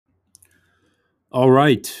All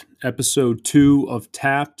right, episode 2 of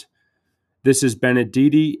Tapped. This is Bennett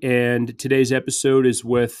Didi, and today's episode is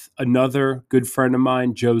with another good friend of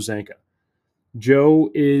mine, Joe Zanka.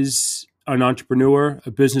 Joe is an entrepreneur,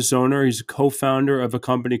 a business owner. He's a co-founder of a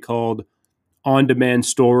company called On Demand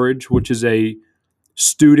Storage, which is a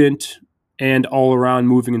student and all-around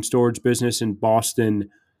moving and storage business in Boston,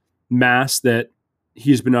 Mass, that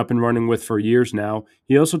he's been up and running with for years now.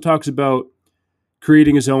 He also talks about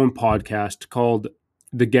creating his own podcast called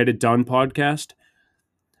the Get It Done podcast,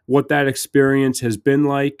 what that experience has been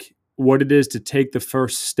like, what it is to take the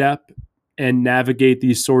first step and navigate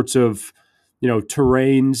these sorts of,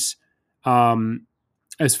 terrains,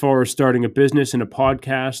 as far as starting a business and a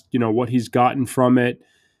podcast, what he's gotten from it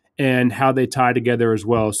and how they tie together as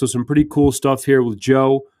well. So some pretty cool stuff here with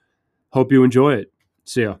Joe. Hope you enjoy it.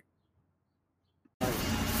 See ya.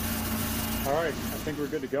 All right, I think we're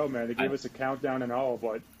good to go, man. They gave us a countdown and all,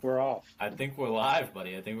 but we're off. I think we're live,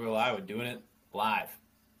 buddy. I think we're live. We're doing it live.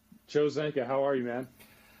 Joe Zanka, how are you, man?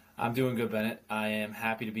 I'm doing good, Bennett. I am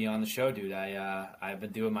happy to be on the show, dude. I've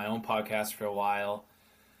been doing my own podcast for a while,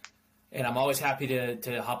 and I'm always happy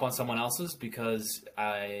to hop on someone else's because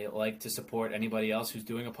I like to support anybody else who's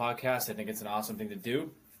doing a podcast. I think it's an awesome thing to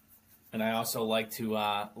do. And I also like to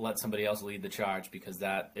let somebody else lead the charge because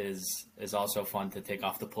that is also fun to take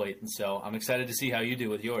off the plate. And so I'm excited to see how you do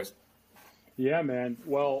with yours. Yeah, man.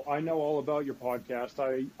 Well, I know all about your podcast.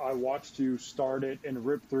 I watched you start it and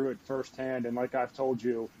rip through it firsthand. And like I've told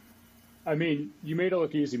you, I mean, you made it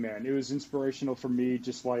look easy, man. It was inspirational for me.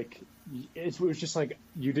 It was just like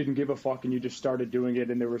you didn't give a fuck and you just started doing it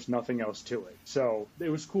and there was nothing else to it. So it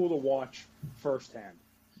was cool to watch firsthand.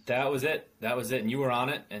 That was it. And you were on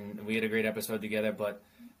it, and we had a great episode together. But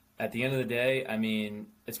at the end of the day, I mean,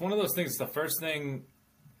 it's one of those things. The first thing,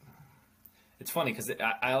 it's funny because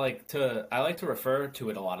I like to refer to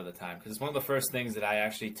it a lot of the time because it's one of the first things that I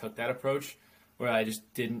actually took that approach where I just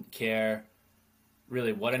didn't care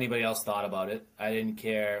really what anybody else thought about it. I didn't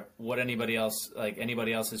care what anybody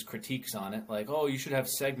else's critiques on it. Like, oh, you should have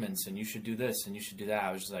segments, and you should do this, and you should do that.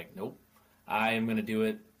 I was just like, nope, I am going to do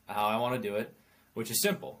it how I want to do it. Which is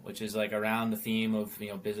simple, which is like around the theme of,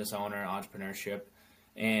 business owner, entrepreneurship,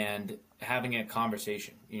 and having a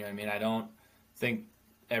conversation. You know what I mean? I think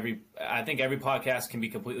every podcast can be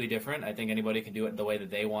completely different. I think anybody can do it the way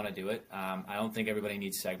that they want to do it. I don't think everybody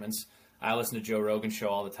needs segments. I listen to Joe Rogan's show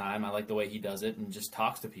all the time. I like the way he does it and just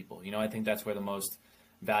talks to people. I think that's where the most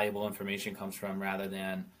valuable information comes from rather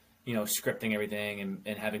than, scripting everything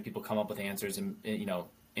and having people come up with answers in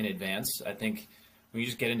advance. I think when you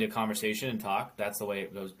just get into a conversation and talk, that's the way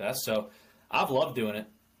it goes best. So I've loved doing it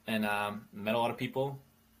and met a lot of people,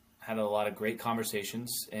 had a lot of great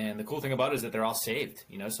conversations. And the cool thing about it is that they're all saved,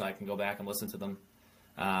 so I can go back and listen to them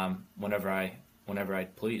whenever I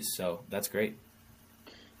please. So that's great.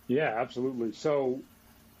 Yeah, absolutely. So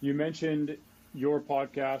you mentioned your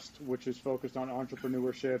podcast, which is focused on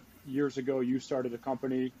entrepreneurship. Years ago, you started a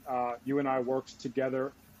company. You and I worked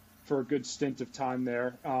together for a good stint of time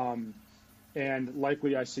there. And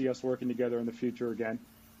likely I see us working together in the future again.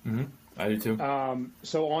 Mm-hmm. I do too.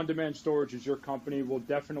 So On Demand Storage is your company. We'll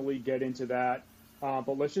definitely get into that.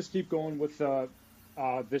 But let's just keep going with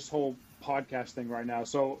this whole podcast thing right now.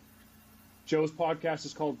 So Joe's podcast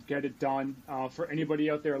is called Get It Done. For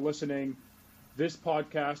anybody out there listening, this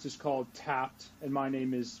podcast is called Tapped, and my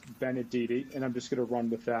name is Bennett Didi, and I'm just going to run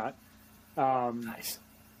with that. Nice.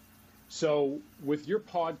 So with your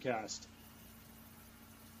podcast,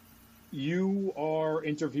 you are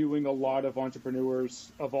interviewing a lot of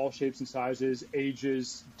entrepreneurs of all shapes and sizes,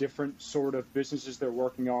 ages, different sort of businesses they're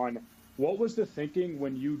working on. What was the thinking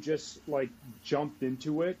when you just jumped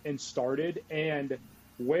into it and started? And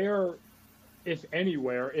where, if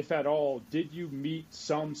anywhere, if at all, did you meet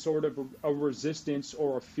some sort of a resistance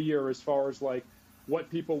or a fear as far as what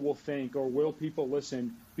people will think or will people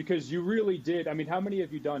listen? Because you really did. I mean, how many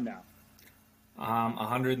have you done now?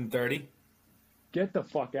 130. Get the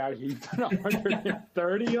fuck out of here. You've done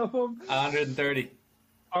 130 of them? 130.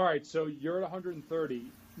 All right, so you're at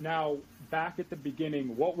 130. Now, back at the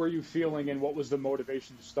beginning, what were you feeling and what was the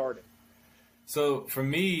motivation to start it? So for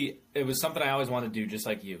me, it was something I always wanted to do, just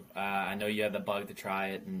like you. I know you had the bug to try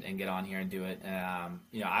it and get on here and do it.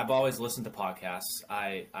 I've always listened to podcasts.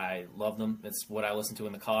 I love them. It's what I listen to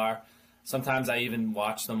in the car. Sometimes I even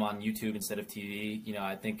watch them on YouTube instead of TV.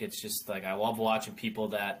 I think it's just I love watching people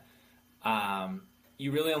that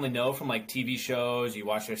you really only know from TV shows. You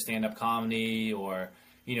watch their stand-up comedy or,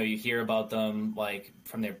 you hear about them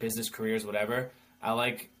from their business careers, whatever. I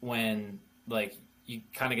like when you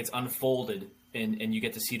kind of gets unfolded and you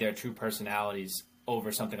get to see their true personalities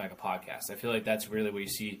over something like a podcast. I feel like that's really where you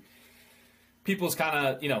see people's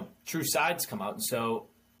kind of, true sides come out. And so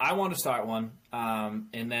I wanted to start one.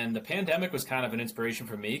 And then the pandemic was kind of an inspiration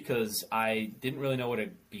for me because I didn't really know where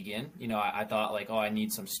to begin. I thought like, oh, I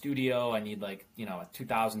need some studio. I need like, a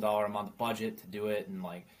 $2,000 a month budget to do it. And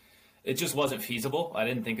like, it just wasn't feasible. I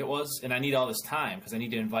didn't think it was. And I need all this time because I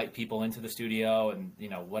need to invite people into the studio and,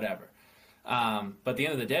 whatever. But at the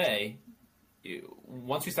end of the day,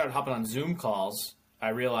 once we started hopping on Zoom calls, I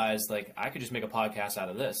realized like I could just make a podcast out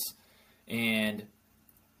of this. And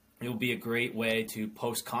it will be a great way to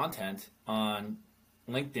post content on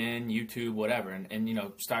LinkedIn, YouTube, whatever,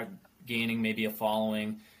 and start gaining maybe a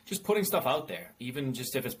following, just putting stuff out there, even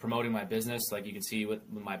just if it's promoting my business. Like you can see with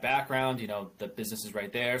my background, the business is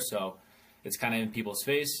right there, so it's kind of in people's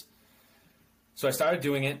face. So I started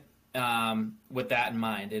doing it with that in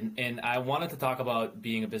mind, and I wanted to talk about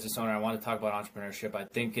being a business owner. I wanted to talk about entrepreneurship. I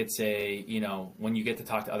think it's when you get to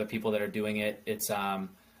talk to other people that are doing it, it's a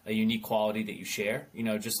unique quality that you share,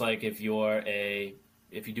 just like if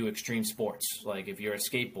you do extreme sports, like if you're a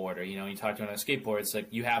skateboarder, you talk to another skateboarder, it's like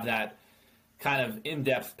you have that kind of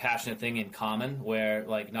in-depth, passionate thing in common where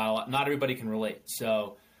like not everybody can relate.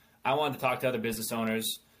 So I wanted to talk to other business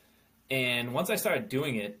owners. And once I started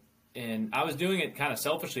doing it, and I was doing it kind of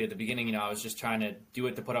selfishly at the beginning, I was just trying to do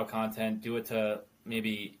it to put out content, do it to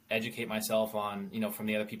maybe educate myself on, from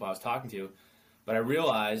the other people I was talking to. But I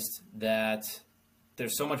realized that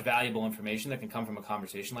there's so much valuable information that can come from a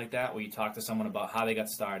conversation like that, where you talk to someone about how they got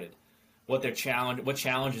started, what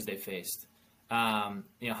challenges they faced, how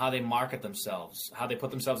they market themselves, how they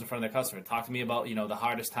put themselves in front of their customer. Talk to me about, the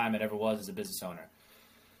hardest time it ever was as a business owner.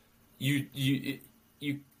 You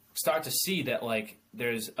start to see that like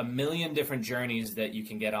there's a million different journeys that you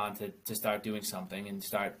can get on to start doing something and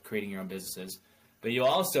start creating your own businesses. But you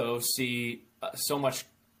also see so much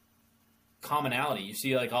commonality. You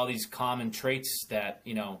see like all these common traits that,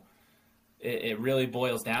 it really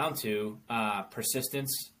boils down to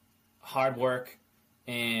persistence, hard work,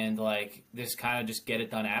 and like this kind of just get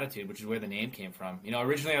it done attitude, which is where the name came from.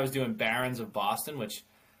 Originally I was doing Barons of Boston, which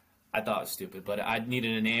I thought was stupid, but I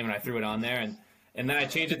needed a name and I threw it on there, and then I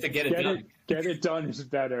changed it to Get It Done. Get It Done is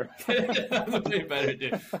better. That's way better,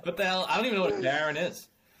 dude. What the hell? I don't even know what a Baron is.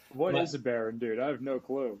 What is a Baron, dude? I have no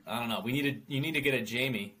clue. I don't know. You need to get a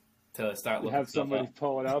Jamie to start looking. Have somebody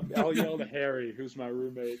pull it up. I'll yell to Harry, who's my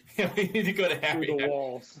roommate. Yeah, we need to go to Harry. Through the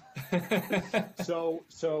walls.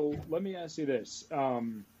 So let me ask you this.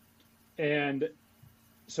 And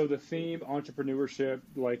so the theme, entrepreneurship,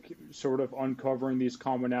 like sort of uncovering these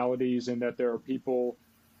commonalities, and that there are people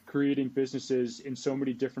creating businesses in so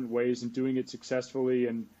many different ways and doing it successfully,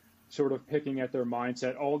 and sort of picking at their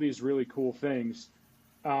mindset, all these really cool things.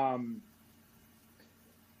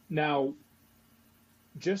 Now,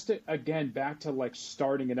 just again, back to like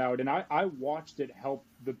starting it out, and I watched it help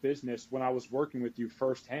the business when I was working with you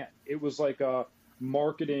firsthand. It was like a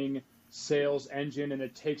marketing sales engine, and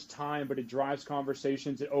it takes time, but it drives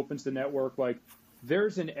conversations. It opens the network. Like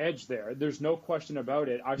there's an edge there. There's no question about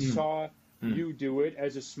it. I saw you do it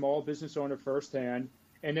as a small business owner firsthand,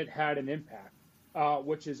 and it had an impact,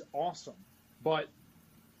 which is awesome. But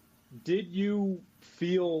did you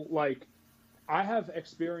feel like, I have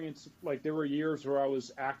experience, like there were years where I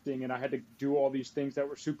was acting and I had to do all these things that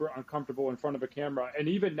were super uncomfortable in front of a camera. And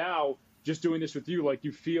even now, just doing this with you, like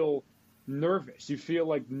you feel nervous. You feel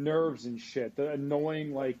like nerves and shit, the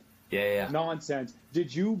annoying, like nonsense.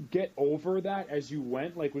 Did you get over that as you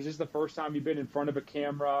went? Like, was this the first time you've been in front of a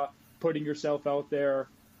camera, putting yourself out there?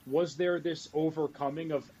 Was there this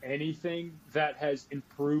overcoming of anything that has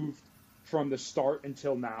improved from the start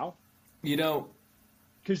until now?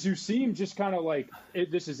 Because you seem just kind of like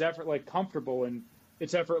this is comfortable and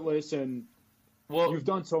it's effortless, and you've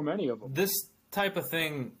done so many of them. This type of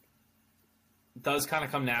thing does kind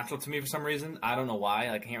of come natural to me for some reason. I don't know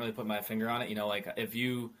why. Like, I can't really put my finger on it. Like if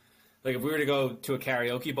we were to go to a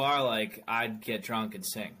karaoke bar, like I'd get drunk and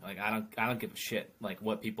sing. Like I don't give a shit. Like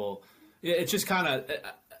what people. It's just kind of.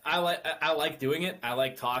 I like doing it. I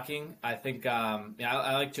like talking. I think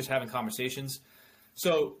I like just having conversations.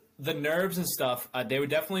 So the nerves and stuff, they were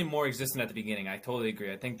definitely more existent at the beginning. I totally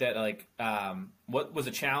agree. I think that what was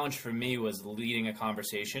a challenge for me was leading a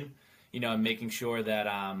conversation, and making sure that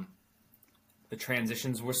the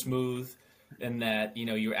transitions were smooth, and that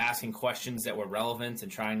you were asking questions that were relevant,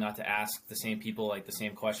 and trying not to ask the same people like the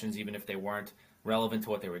same questions even if they weren't relevant to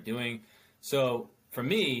what they were doing. So for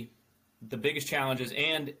me, the biggest challenges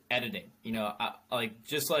and editing.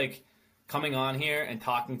 Just coming on here and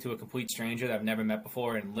talking to a complete stranger that I've never met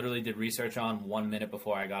before and literally did research on 1 minute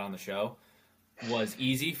before I got on the show was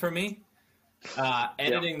easy for me.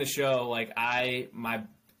 Editing the show, my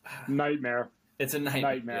nightmare. It's a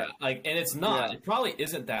nightmare. Yeah. Like, and it's not. Yeah. It probably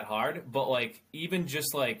isn't that hard, but like even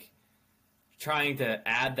just like trying to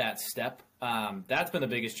add that step, that's been the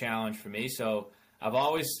biggest challenge for me. So I've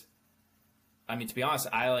always, I mean, to be honest,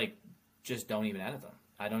 I like just don't even edit them.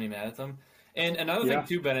 I don't even edit them. And another thing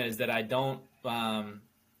too, Bennett, is that I don't. And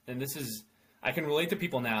this is, I can relate to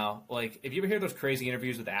people now. Like, if you ever hear those crazy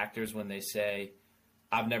interviews with actors when they say,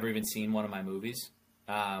 "I've never even seen one of my movies,"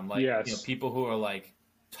 like you know, people who are like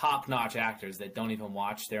top-notch actors that don't even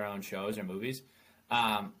watch their own shows or movies.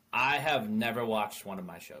 I have never watched one of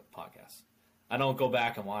my podcasts. I don't go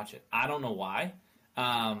back and watch it. I don't know why.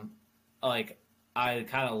 Like, I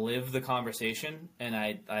kind of live the conversation, and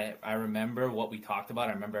I remember what we talked about.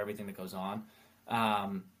 I remember everything that goes on.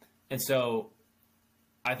 And so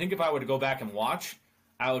I think if I were to go back and watch,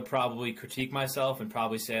 I would probably critique myself and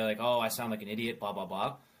probably say, like, oh, I sound like an idiot, blah, blah,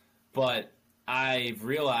 blah. But I've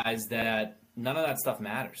realized that none of that stuff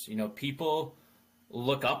matters. You know, people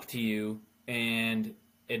look up to you and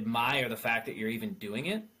admire the fact that you're even doing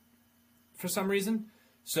it for some reason.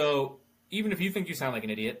 So even if you think you sound like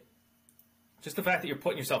an idiot, just the fact that you're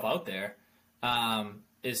putting yourself out there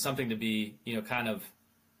is something to be, you know, kind of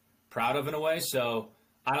proud of in a way. So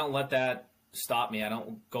I don't let that stop me. I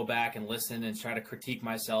don't go back and listen and try to critique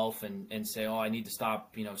myself and say, oh, I need to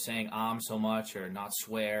stop, you know, saying so much or not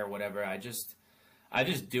swear or whatever. I just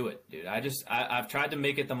do it, dude. I've tried to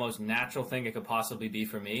make it the most natural thing it could possibly be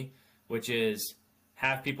for me, which is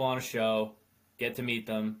have people on a show, get to meet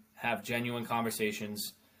them, have genuine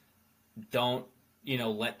conversations. Don't, you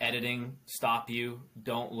know, let editing stop you.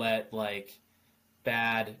 Don't let like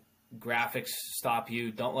bad graphics stop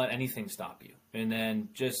you. Don't let anything stop you. And then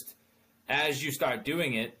just as you start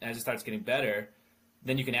doing it, as it starts getting better,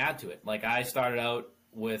 then you can add to it. Like I started out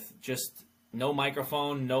with just no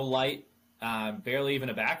microphone, no light, barely even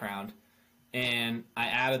a background. And I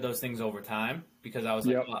added those things over time because I was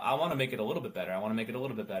like, well, I want to make it a little bit better. I want to make it a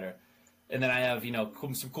little bit better. And then I have, you know,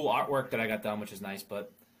 some cool artwork that I got done, which is nice.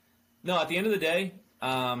 But no, at the end of the day,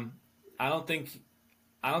 I don't think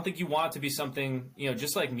you want it to be something, you know,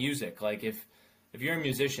 just like music. Like if you're a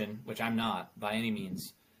musician, which I'm not by any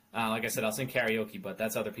means, like I said, I'll sing karaoke, but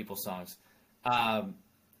that's other people's songs.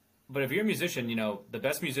 But if you're a musician, you know, the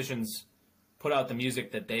best musicians put out the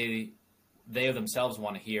music that they themselves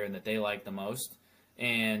want to hear and that they like the most.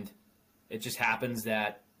 And it just happens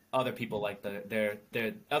that other people like their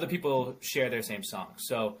other people share their same song.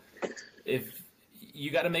 So if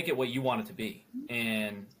you got to make it what you want it to be,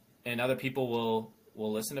 and other people will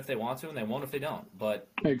listen if they want to, and they won't if they don't. But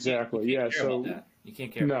exactly, you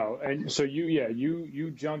can't care. No, and so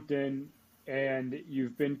you jumped in and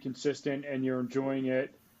you've been consistent and you're enjoying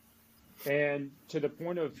it, and to the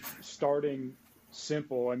point of starting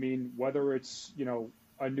simple. I mean, whether it's, you know,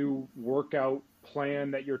 a new workout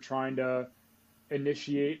plan that you're trying to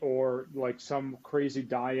initiate or like some crazy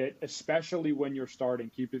diet, especially when you're starting,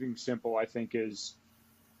 keeping things simple, I think is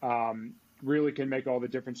really can make all the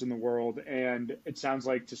difference in the world. And it sounds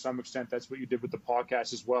like to some extent that's what you did with the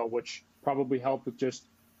podcast as well, which probably helped with just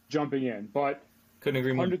jumping in. But couldn't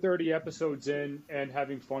agree more. 130 episodes in and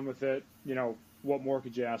having fun with it, you know, what more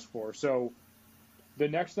could you ask for? So the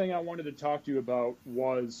next thing I wanted to talk to you about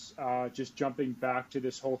was just jumping back to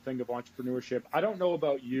this whole thing of entrepreneurship. I don't know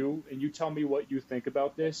about you, and you tell me what you think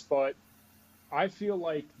about this, but I feel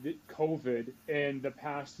like that COVID in the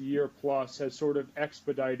past year plus has sort of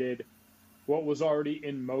expedited what was already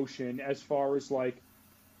in motion as far as like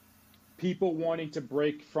people wanting to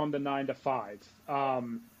break from the 9 to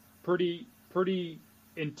 5 pretty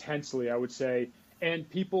intensely, I would say, and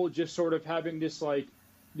people just sort of having this like,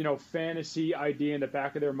 you know, fantasy idea in the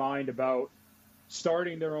back of their mind about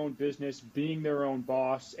starting their own business, being their own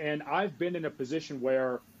boss. And I've been in a position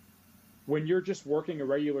where when you're just working a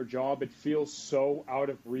regular job, it feels so out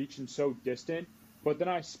of reach and so distant. But then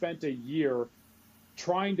I spent a year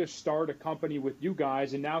trying to start a company with you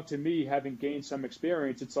guys. And now to me, having gained some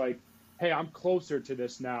experience, it's like, hey, I'm closer to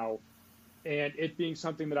this now. And it being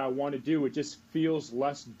something that I want to do, it just feels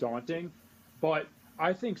less daunting. But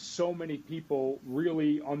I think so many people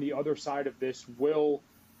really on the other side of this will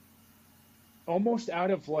almost out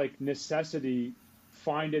of like necessity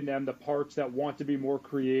find in them the parts that want to be more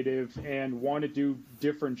creative and want to do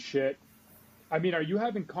different shit. I mean, are you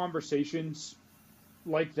having conversations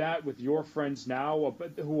like that with your friends now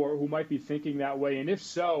who might be thinking that way? And if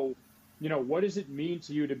so, you know, what does it mean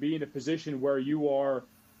to you to be in a position where you are,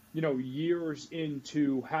 you know, years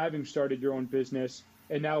into having started your own business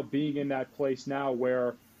and now being in that place now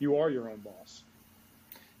where you are your own boss?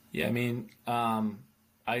 Yeah, I mean,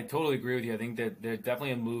 I totally agree with you. I think that there's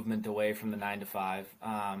definitely a movement away from the 9 to 5.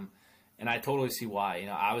 And I totally see why.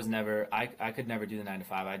 I could never do the 9 to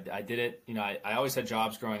 5. I did it. I always had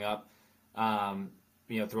jobs growing up,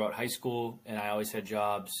 throughout high school, and I always had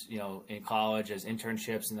jobs, in college as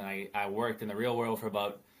internships. And then I worked in the real world for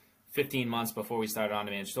about 15 months before we started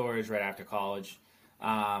on-demand storage right after college.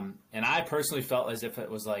 And I personally felt as if it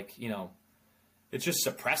was like, it just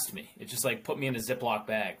suppressed me. It just like put me in a Ziploc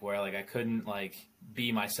bag where like I couldn't like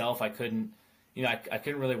be myself. I couldn't, I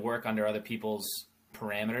couldn't really work under other people's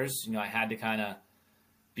parameters. I had to kind of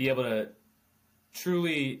be able to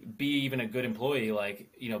truly be even a good employee, like,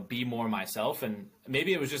 be more myself. And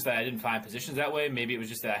maybe it was just that I didn't find positions that way. Maybe it was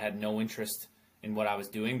just that I had no interest in what I was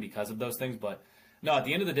doing because of those things. But no, at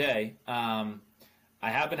the end of the day, I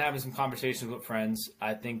have been having some conversations with friends.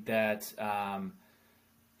 I think that,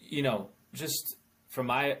 just from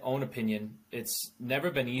my own opinion, it's never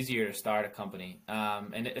been easier to start a company.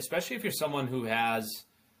 And especially if you're someone who has,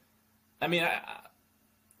 I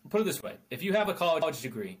put it this way. If you have a college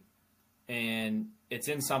degree and it's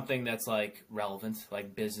in something that's like relevant,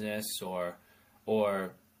 like business or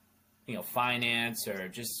finance or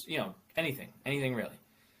just, anything really.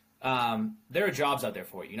 There are jobs out there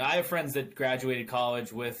for you. I have friends that graduated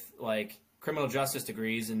college with like criminal justice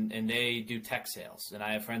degrees and they do tech sales. And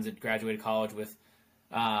I have friends that graduated college with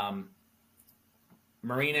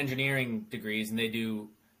marine engineering degrees and they do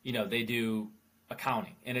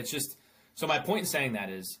accounting. And it's just, so my point in saying that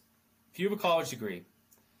is, if you have a college degree,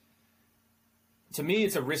 to me,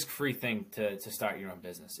 it's a risk-free thing to start your own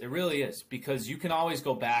business. It really is, because you can always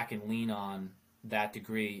go back and lean on that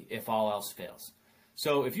degree if all else fails.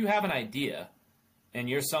 So if you have an idea and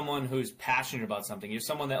you're someone who's passionate about something, you're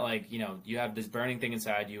someone that like, you have this burning thing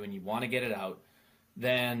inside you and you want to get it out,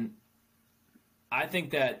 then I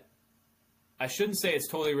think that I shouldn't say it's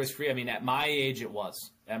totally risk-free. At my age, it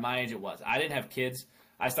was. I didn't have kids.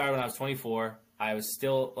 I started when I was 24. I was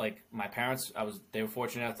still like my parents. They were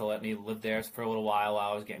fortunate enough to let me live there for a little while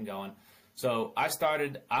I was getting going. So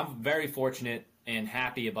I'm very fortunate and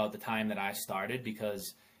happy about the time that I started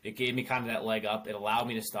because it gave me kind of that leg up. It allowed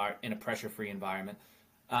me to start in a pressure-free environment,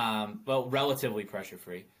 relatively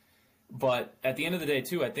pressure-free. But at the end of the day,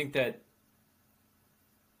 too, I think that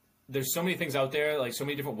there's so many things out there, like so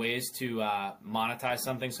many different ways to monetize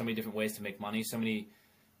something, so many different ways to make money, so many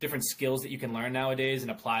different skills that you can learn nowadays and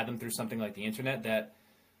apply them through something like the internet, that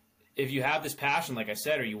if you have this passion, like I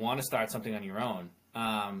said, or you want to start something on your own,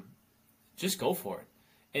 just go for it.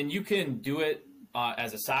 And you can do it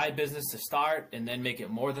as a side business to start and then make it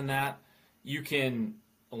more than that. You can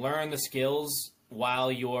learn the skills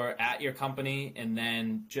while you're at your company and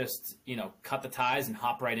then just, cut the ties and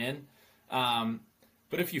hop right in.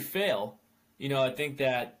 But if you fail, I think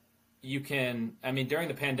that you can, during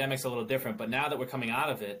the pandemic's a little different, but now that we're coming out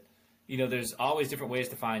of it, there's always different ways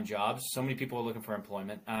to find jobs. So many people are looking for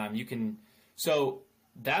employment. So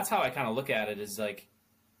that's how I kind of look at it, is like,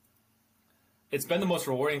 it's been the most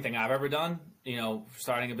rewarding thing I've ever done,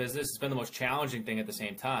 starting a business. It's been the most challenging thing at the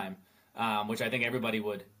same time, which I think everybody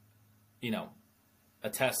would,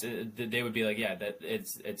 attest. They would be like, yeah, that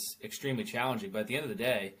it's extremely challenging. But at the end of the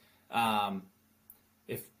day,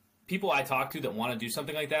 if people I talk to that want to do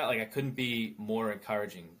something like that, like I couldn't be more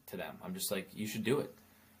encouraging to them. I'm just like, you should do it.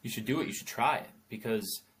 You should do it. You should try it.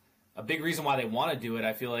 Because a big reason why they want to do it,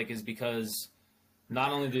 I feel like, is because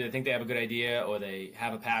not only do they think they have a good idea or they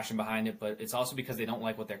have a passion behind it, but it's also because they don't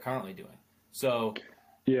like what they're currently doing. So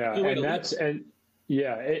yeah,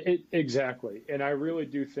 exactly. And I really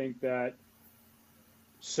do think that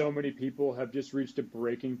so many people have just reached a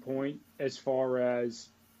breaking point as far as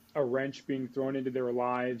a wrench being thrown into their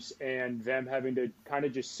lives and them having to kind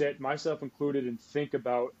of just sit, myself included, and think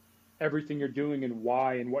about everything you're doing and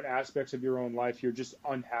why and what aspects of your own life you're just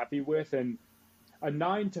unhappy with. And a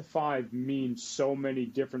 9 to 5 means so many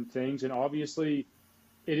different things. And obviously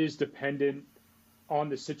it is dependent on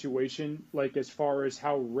the situation, like as far as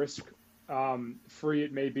how risk free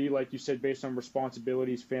it may be, like you said, based on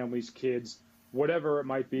responsibilities, families, kids, whatever it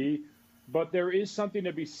might be. But there is something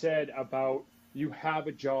to be said about, you have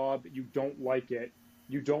a job, you don't like it,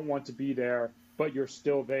 you don't want to be there, but you're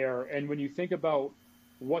still there. And when you think about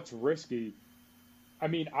what's risky,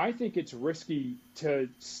 I think it's risky to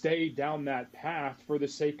stay down that path for the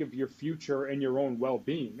sake of your future and your own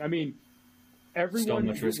well-being. Everyone, so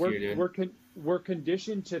much riskier, we're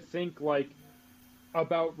conditioned to think like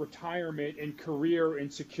about retirement and career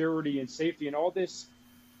and security and safety and all this.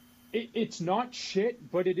 It's not shit,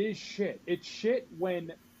 but it is shit. It's shit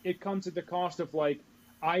when it comes at the cost of like,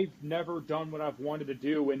 I've never done what I've wanted to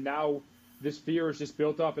do, and now this fear is just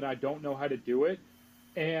built up and I don't know how to do it.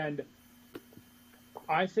 And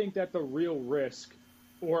I think that the real risk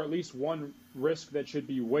or at least one risk that should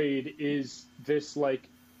be weighed, is this like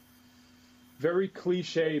very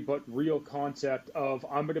cliche but real concept of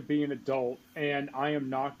I'm going to be an adult and I am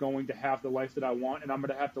not going to have the life that I want, and I'm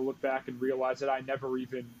going to have to look back and realize that I never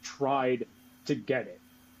even tried to get it.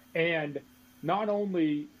 And not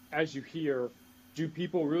only, as you hear, do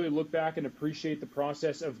people really look back and appreciate the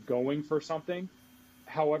process of going for something,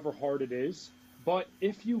 however hard it is, but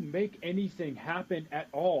if you make anything happen at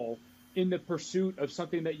all in the pursuit of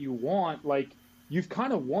something that you want, like, you've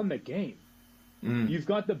kind of won the game. You've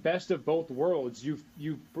got the best of both worlds.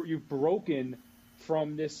 You've broken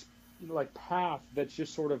from this like path that's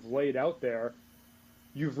just sort of laid out there.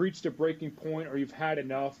 You've reached a breaking point, or you've had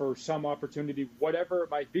enough, or some opportunity, whatever it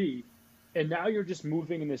might be, and now you're just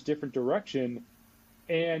moving in this different direction.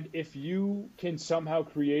 And if you can somehow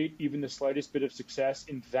create even the slightest bit of success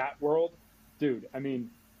in that world, dude, I mean,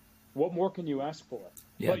 what more can you ask for?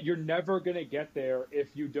 Yeah. But you're never going to get there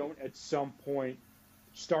if you don't at some point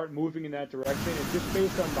start moving in that direction. And just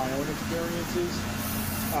based on my own experiences,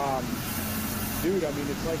 dude, I mean,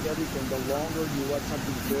 it's like everything. The longer you let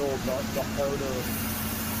something build, the harder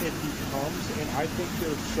it becomes. And I think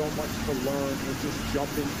there's so much to learn in just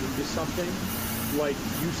jumping into something. Like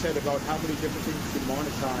you said about how many different things you can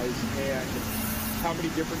monetize and how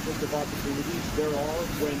many different sorts of opportunities there are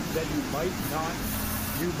when that you might not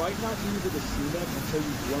be able to see them until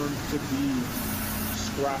you've learned to be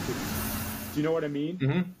scrappy. Do you know what I mean?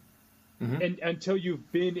 Mm-hmm. Mm-hmm. And until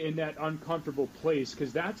you've been in that uncomfortable place,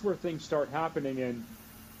 because that's where things start happening. And,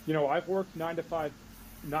 you know, I've worked 9 to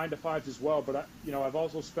 5s as well, but I've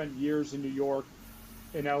also spent years in New York,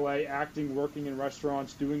 in LA, acting, working in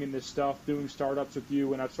restaurants, doing this stuff, doing startups with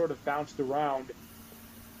you, and I've sort of bounced around.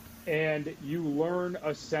 And you learn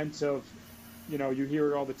a sense of, you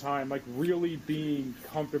hear it all the time, like really being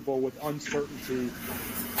comfortable with uncertainty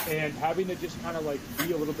and having to just kind of like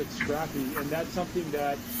be a little bit scrappy. And that's something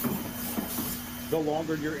that the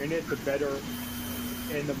longer you're in it, the better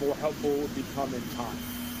and the more helpful it will become in time.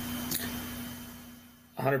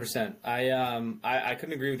 100%. I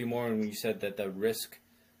couldn't agree with you more when you said that the risk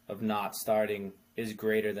of not starting is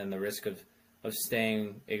greater than the risk of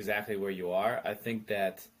staying exactly where you are. I think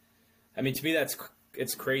that, I mean, to me,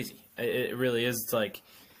 it's crazy. It really is. It's like,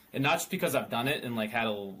 and not just because I've done it and like had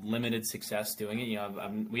a limited success doing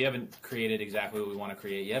it. We haven't created exactly what we want to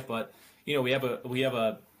create yet, but we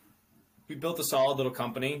built a solid little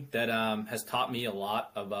company that has taught me a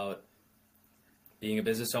lot about being a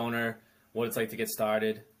business owner, what it's like to get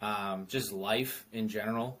started, just life in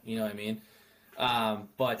general. You know what I mean?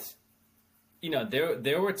 But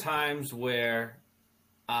there were times where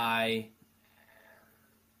I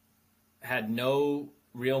had no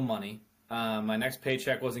real money. My next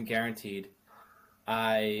paycheck wasn't guaranteed.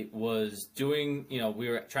 I was doing, we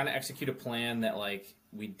were trying to execute a plan that like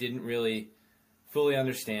we didn't really fully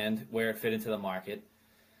understand where it fit into the market.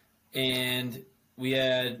 And we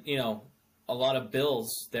had, a lot of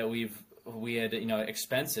bills that we had,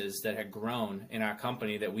 expenses that had grown in our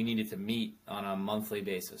company that we needed to meet on a monthly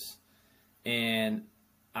basis. And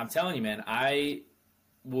I'm telling you, man,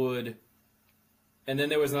 and then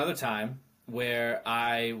there was another time where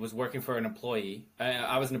I was working for an employee.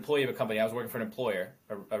 I was an employee of a company. I was working for an employer,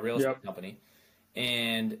 a real estate company.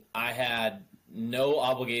 And I had no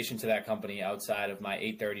obligation to that company outside of my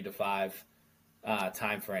 8:30 to 5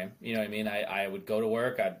 time frame. You know what I mean? I would go to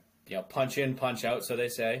work. I'd punch in, punch out, so they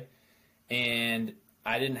say. And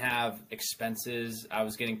I didn't have expenses. I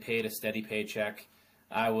was getting paid a steady paycheck.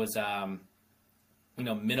 I was,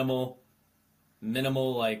 minimal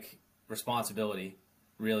like responsibility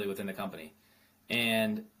really within the company.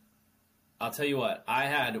 And I'll tell you what, I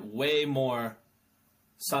had way more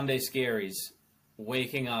Sunday scaries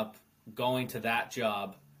waking up, going to that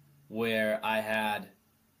job where I had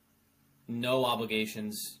no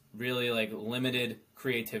obligations, really like limited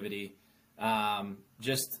creativity,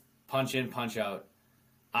 just punch in, punch out.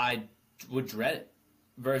 I would dread it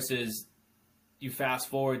versus you fast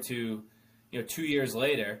forward to, 2 years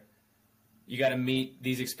later, you got to meet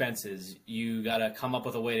these expenses. You got to come up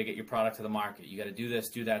with a way to get your product to the market. You got to do this,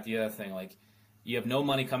 do that, the other thing. Like, you have no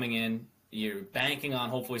money coming in. You're banking on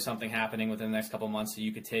hopefully something happening within the next couple of months so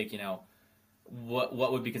you could take,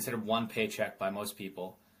 what would be considered one paycheck by most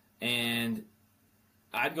people. And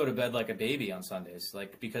I'd go to bed like a baby on Sundays,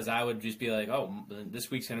 like, because I would just be like, oh,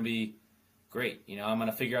 this week's going to be great. I'm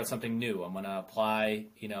going to figure out something new. I'm going to apply,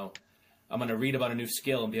 I'm going to read about a new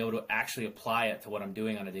skill and be able to actually apply it to what I'm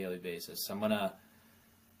doing on a daily basis. I'm going to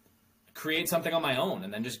create something on my own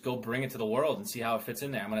and then just go bring it to the world and see how it fits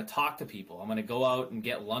in there. I'm going to talk to people. I'm going to go out and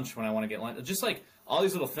get lunch when I want to get lunch. Just like all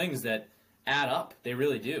these little things that add up. They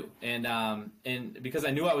really do. And because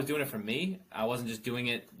I knew I was doing it for me, I wasn't just doing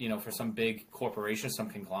it, for some big corporation, some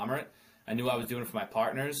conglomerate. I knew I was doing it for my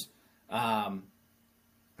partners. That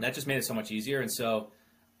just made it so much easier. And so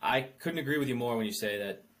I couldn't agree with you more when you say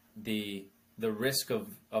that the risk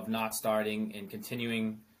of not starting and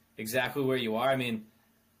continuing exactly where you are. I mean,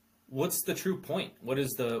 what's the true point? What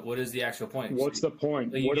is the actual point? What's the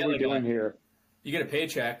point? Like, what are we doing here? You get a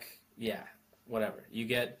paycheck, yeah, whatever. You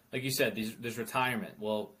get, like you said, there's retirement.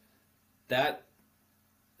 Well, that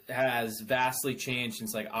has vastly changed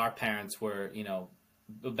since like our parents were,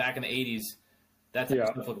 back in the 80s. That type of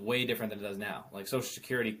stuff looked way different than it does now. Like Social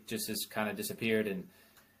Security just has kind of disappeared, and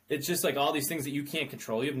it's just like all these things that you can't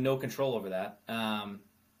control. You have no control over that.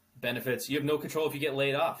 Benefits, you have no control if you get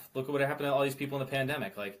laid off. Look at what happened to all these people in the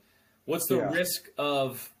pandemic. Like, what's the risk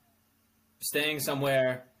of staying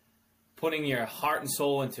somewhere, putting your heart and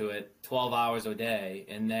soul into it 12 hours a day,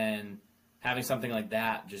 and then having something like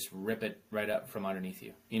that just rip it right up from underneath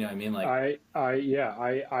you? You know what I mean? Like,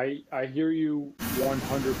 I hear you 100%.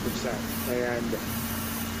 And,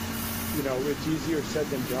 it's easier said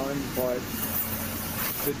than done, but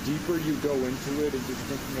the deeper you go into it and just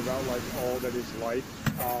thinking about like all that is life,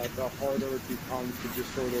 the harder it becomes to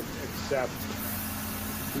just sort of accept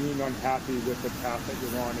being unhappy with the path that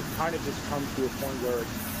you're on. It kind of just comes to a point where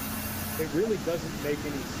it really doesn't make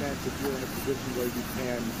any sense if you're in a position where you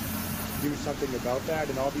can do something about that.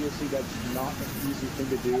 And obviously that's not an easy thing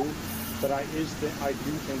to do, but I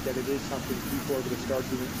do think that it is something people are going to start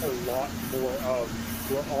doing a lot more of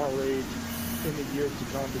who are our age in the years to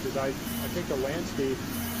come, because I think the landscape,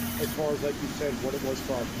 as far as, like you said, what it was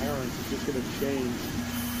for our parents, is just going to change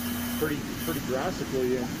pretty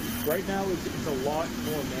drastically. And right now it's a lot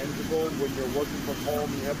more manageable when you're working from home,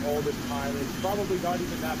 you have all this time, and it's probably not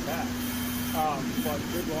even that bad. But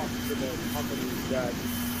good luck to the companies that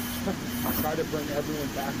try to bring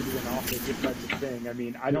everyone back into an office if that's a thing. I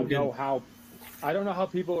mean, I don't know how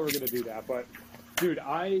people are going to do that. But dude,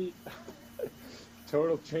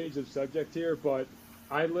 total change of subject here, but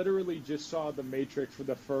I literally just saw The Matrix for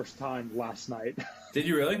the first time last night. Did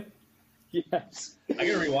you really? Yes. I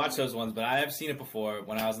gotta rewatch those ones, but I have seen it before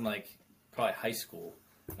when I was in like probably high school.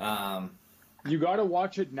 You got to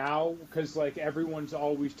watch it now because like everyone's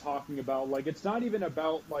always talking about, like, it's not even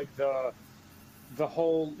about like the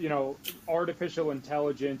whole, artificial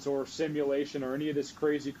intelligence or simulation or any of this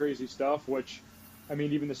crazy stuff, which, I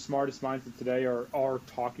mean, even the smartest minds of today are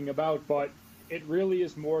talking about, but it really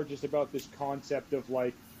is more just about this concept of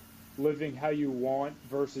like living how you want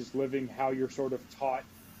versus living how you're sort of taught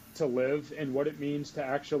to live, and what it means to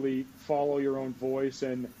actually follow your own voice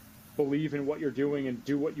and believe in what you're doing and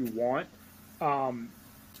do what you want.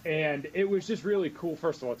 And it was just really cool.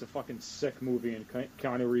 First of all, it's a fucking sick movie, and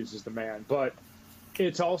Keanu Reeves is the man, but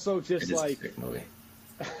it's also just like a sick movie.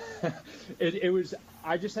 it was,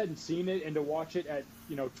 I just hadn't seen it, and to watch it at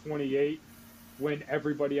 28 when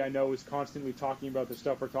everybody I know is constantly talking about the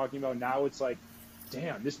stuff we're talking about now, it's like,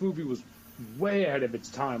 damn, this movie was way ahead of its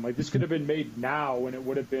time. Like, this could have been made now and it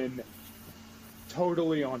would have been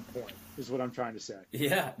totally on point, is what I'm trying to say.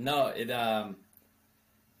 Yeah, no,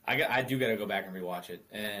 I do got to go back and rewatch it.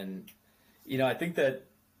 And, I think that,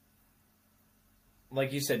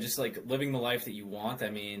 like you said, just like living the life that you want. I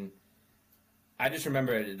mean, I just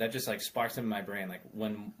remember that just like sparked something in my brain. Like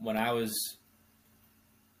when I was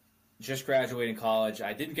just graduating college,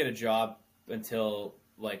 I didn't get a job until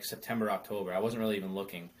like September, October. I wasn't really even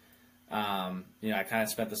looking. I kind of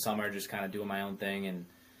spent the summer just kind of doing my own thing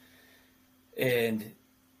and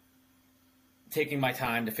taking my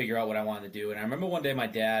time to figure out what I wanted to do. And I remember one day my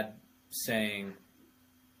dad saying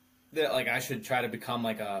that like I should try to become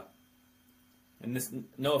like and this,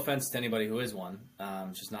 no offense to anybody who is one,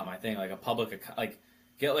 it's just not my thing, like a public, like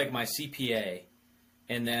get like my CPA,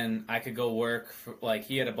 and then I could go work for, like,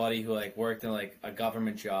 he had a buddy who like worked in like a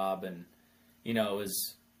government job, and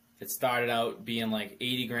it started out being like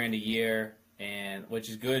 80 grand a year, and which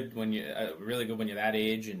is good when you really good when you're that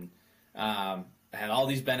age, and had all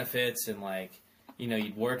these benefits, and like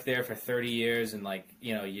you'd work there for 30 years, and like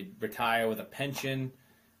you'd retire with a pension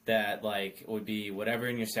that like would be whatever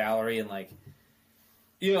in your salary, and like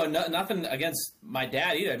nothing against my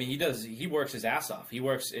dad either. I mean, he works his ass off. He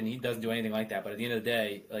works and he doesn't do anything like that. But at the end of the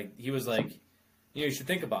day, like, he was like, you should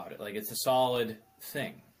think about it. Like, it's a solid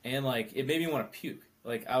thing. And like, it made me want to puke.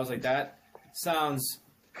 Like, I was like, that sounds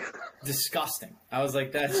disgusting. I was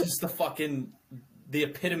like, that's just the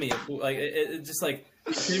epitome of, like, it just like,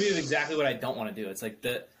 epitome of exactly what I don't want to do. It's like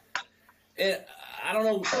I don't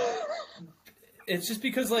know. It's just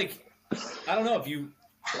because, like, I don't know if you,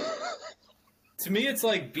 To me, it's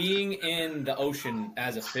like being in the ocean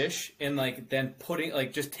as a fish, and like then putting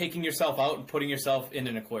like just taking yourself out and putting yourself in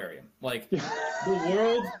an aquarium. Like the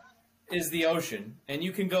world is the ocean, and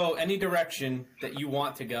you can go any direction that you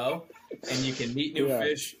want to go, and you can meet new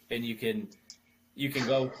fish, and you can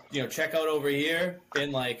go, check out over here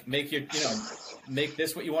and like make make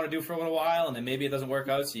this what you want to do for a little while, and then maybe it doesn't work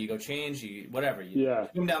out, so you go change, whatever. You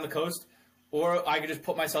swim down the coast, or I could just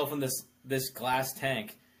put myself in this glass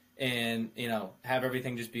tank and have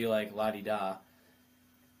everything just be like la di da.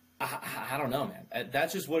 I don't know, man.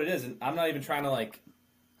 That's just what it is, and I'm not even trying to like.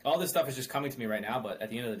 All this stuff is just coming to me right now, but at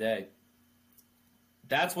the end of the day,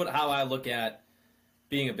 that's how I look at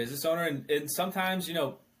being a business owner, and sometimes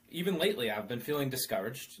even lately, I've been feeling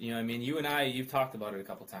discouraged. I mean, you and I, you've talked about it a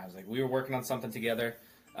couple times. Like, we were working on something together.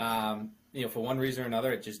 For one reason or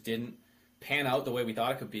another, it just didn't pan out the way we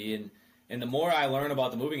thought it could be. And the more I learn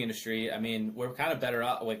about the moving industry, I mean, we're kind of better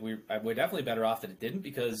off. Like, we're definitely better off that it didn't,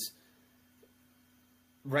 because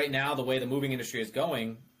right now, the way the moving industry is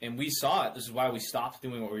going, and we saw it, this is why we stopped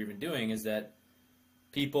doing what we're even doing, is that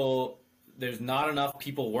there's not enough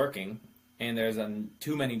people working, and there's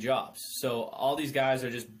too many jobs. So all these guys are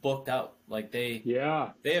just booked out. Like they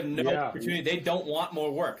have no opportunity. They don't want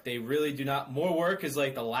more work. They really do not. More work is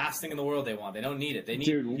like the last thing in the world they want. They don't need it. They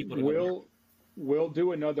need people to go. We'll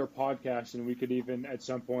do another podcast, and we could even at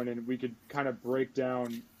some point, and we could kind of break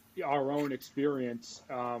down our own experience.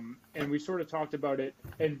 And we sort of talked about it.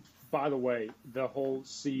 And by the way, the whole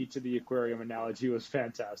sea to the aquarium analogy was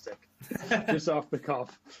fantastic. Just off the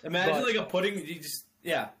cuff. Imagine like a pudding.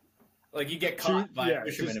 Like you get caught by a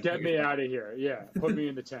fisherman. Just get me out of here. Yeah, put me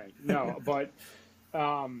in the tank. No, but,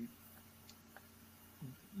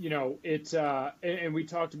 it's, and we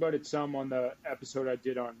talked about it some on the episode I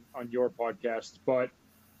did on your podcast. But,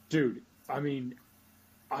 dude, I mean,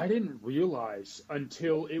 I didn't realize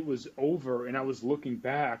until it was over and I was looking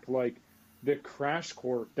back, like the crash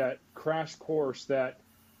course that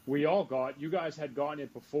we all got. You guys had gotten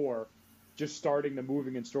it before, just starting the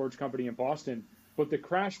moving and storage company in Boston. But the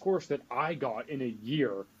crash course that I got in a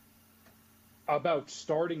year about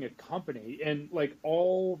starting a company, and like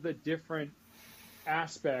all the different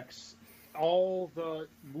aspects, all the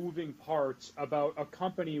moving parts about a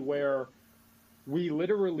company where we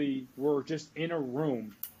literally were just in a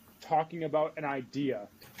room talking about an idea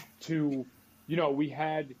to, we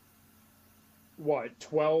had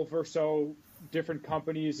 12 or so different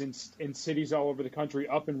companies in cities all over the country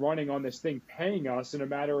up and running on this thing, paying us in a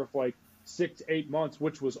matter of like 6 to 8 months,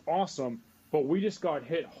 which was awesome. But we just got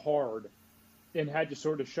hit hard and had to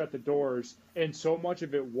sort of shut the doors. And so much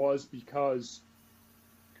of it was because,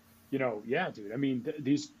 dude, I mean,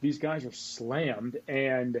 these guys are slammed,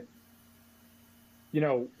 and,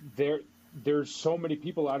 there's so many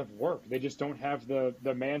people out of work. They just don't have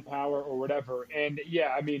the manpower or whatever. And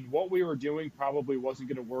I mean, what we were doing probably wasn't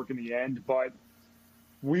going to work in the end, but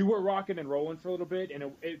we were rocking and rolling for a little bit,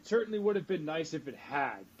 and it certainly would have been nice if it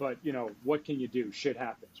had. But, what can you do? Shit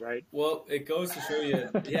happens, right? Well, it goes to show you.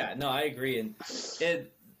 I agree. And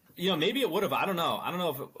maybe it would have. I don't know. I don't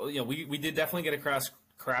know if we did definitely get a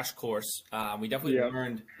crash course. We definitely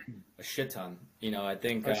learned a shit ton. I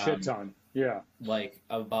think a shit ton. Yeah. Like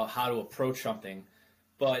about how to approach something.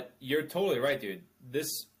 But you're totally right, dude.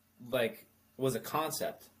 This was a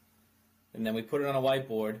concept, and then we put it on a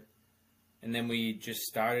whiteboard. And then we just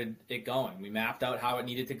started it going. We mapped out how it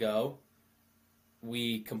needed to go.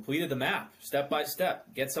 We completed the map step by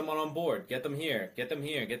step. Get someone on board. Get them here. Get them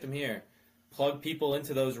here. Get them here. Plug people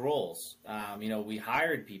into those roles. We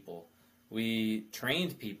hired people. We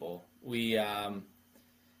trained people. We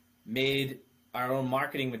made our own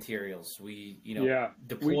marketing materials. We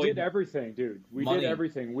deployed. We did everything, dude. We did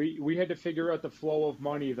everything. We had to figure out the flow of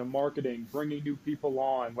money, the marketing, bringing new people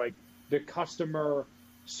on, like the customer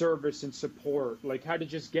service and support, like how to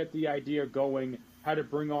just get the idea going, how to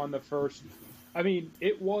bring on the first. I mean,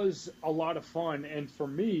 it was a lot of fun, and for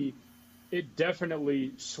me, it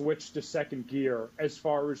definitely switched to second gear as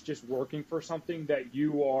far as just working for something that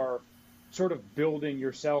you are sort of building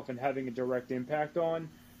yourself and having a direct impact on.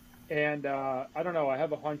 And I don't know, I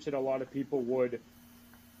have a hunch that a lot of people would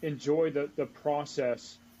enjoy the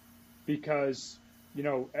process, because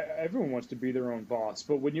everyone wants to be their own boss.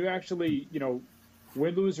 But when you actually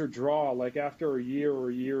win, lose, or draw, like after a year or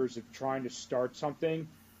years of trying to start something,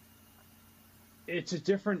 it's a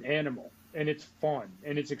different animal, and it's fun,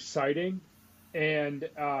 and it's exciting, and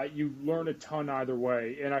you learn a ton either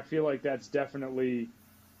way. And I feel like that's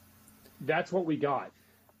what we got.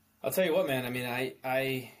 I'll tell you what, man. I mean,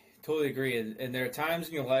 I totally agree. And there are times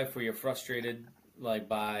in your life where you're frustrated, like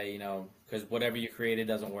by, because whatever you created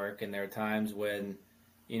doesn't work. And there are times when,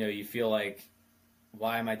 you feel like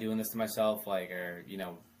why am I doing this to myself? Like, or, you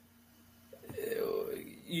know,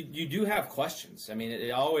 you do have questions. I mean,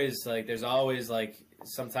 it always, like, there's always, like,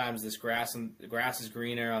 sometimes this the grass is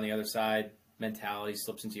greener on the other side mentality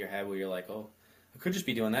slips into your head where you're like, oh, I could just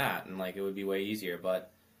be doing that, and, like, it would be way easier.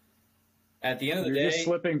 But at the end of the day, you're just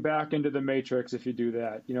slipping back into the matrix if you do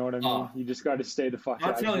that. You know what I mean? You just got to stay the fuck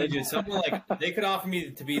out. I'm telling you, dude, someone like, they could offer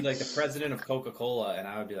me to be like the president of Coca-Cola, and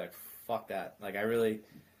I would be like, fuck that. Like,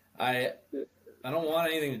 I don't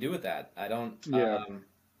want anything to do with that. I don't. Yeah.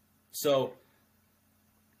 So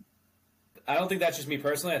I don't think that's just me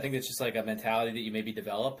personally. I think it's just like a mentality that you maybe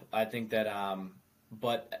develop. I think that,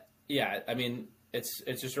 but yeah, I mean, it's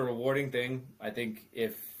just a rewarding thing. I think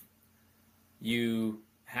if you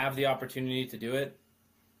have the opportunity to do it,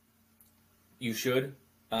 you should.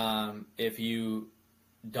 If you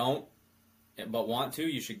don't, but want to,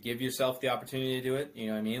 you should give yourself the opportunity to do it. You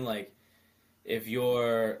know what I mean? Like, if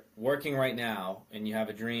you're working right now and you have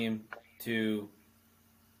a dream to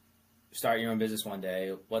start your own business one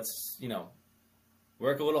day, let's, you know,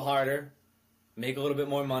 work a little harder, make a little bit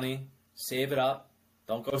more money, save it up,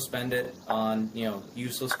 don't go spend it on, you know,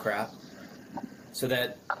 useless crap, so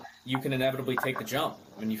that you can inevitably take the jump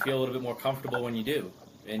when you feel a little bit more comfortable when you do,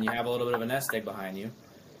 and you have a little bit of a nest egg behind you,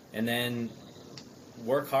 and then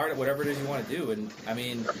work hard at whatever it is you want to do. And I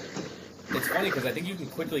mean, it's funny because I think you can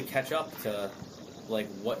quickly catch up to, like,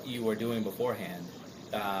 what you were doing beforehand,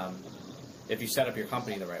 if you set up your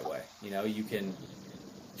company the right way. You know, you can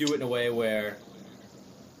do it in a way where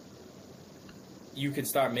you can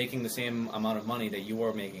start making the same amount of money that you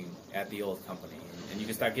were making at the old company, and you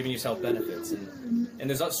can start giving yourself benefits. And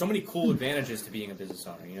there's so many cool advantages to being a business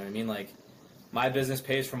owner. You know what I mean? Like, my business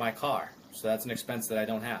pays for my car, so that's an expense that I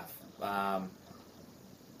don't have.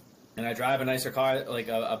 And I drive a nicer car, like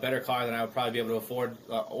a better car than I would probably be able to afford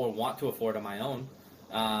or want to afford on my own.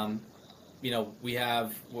 You know,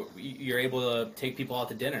 you're able to take people out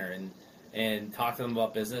to dinner and talk to them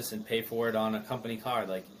about business and pay for it on a company card.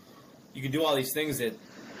 Like, you can do all these things that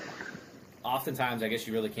oftentimes I guess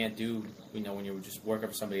you really can't do, you know, when you're just working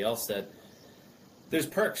for somebody else. That there's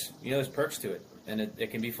perks, you know, there's perks to it, and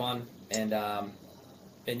it can be fun. And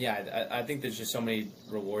yeah, I think there's just so many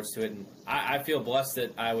rewards to it. And I feel blessed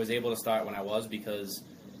that I was able to start when I was, because,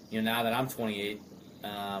 you know, now that I'm 28,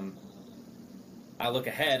 I look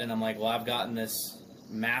ahead and I'm like, well, I've gotten this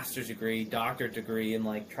master's degree, doctorate degree, and,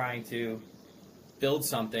 like, trying to build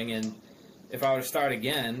something. And if I were to start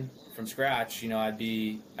again from scratch, you know, I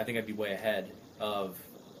think I'd be way ahead of,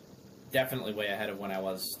 definitely way ahead of when I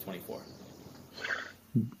was 24.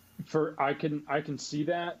 I can see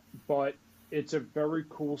that, but it's a very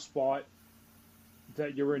cool spot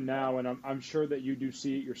that you're in now, and I'm sure that you do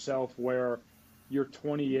see it yourself, where you're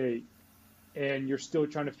 28 and you're still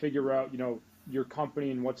trying to figure out, you know, your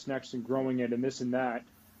company and what's next and growing it and this and that,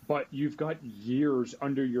 but you've got years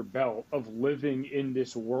under your belt of living in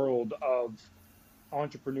this world of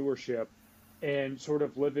entrepreneurship and sort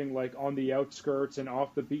of living, like, on the outskirts and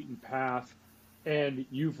off the beaten path, and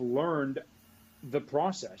you've learned the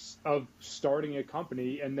process of starting a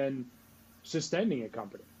company and then sustaining a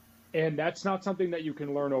company. And that's not something that you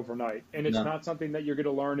can learn overnight, and it's not something that you're going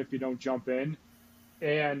to learn if you don't jump in.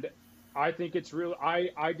 And I think it's real.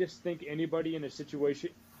 I just think anybody in a situation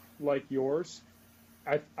like yours,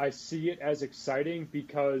 I see it as exciting,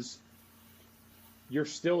 because you're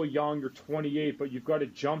still young, you're 28, but you've got a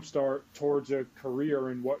jumpstart towards a career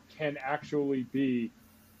in what can actually be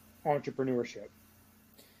entrepreneurship.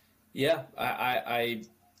 Yeah, I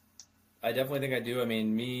definitely think I do. I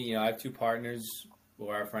mean, you know, I have two partners who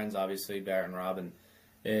are our friends, obviously, Barrett and Robin,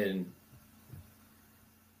 and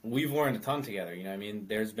we've learned a ton together. You know what I mean?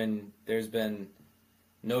 There's been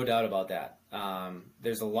no doubt about that.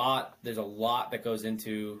 There's a lot that goes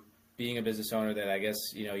into being a business owner that I guess,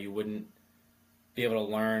 you know, you wouldn't be able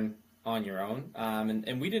to learn on your own.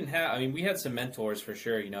 And we didn't have, I mean, we had some mentors for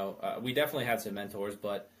sure, you know, we definitely had some mentors,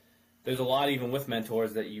 but there's a lot even with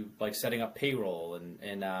mentors that you, like, setting up payroll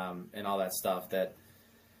and all that stuff that,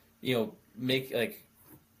 you know, make, like,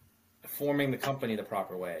 forming the company the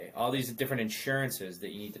proper way, all these different insurances that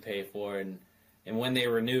you need to pay for, and when they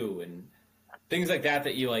renew, and things like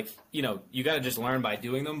that you, like, you know, you got to just learn by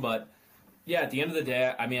doing them. But yeah, at the end of the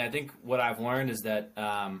day, I mean, I think what I've learned is that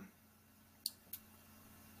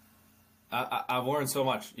I've learned so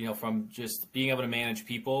much, you know, from just being able to manage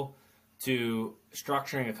people to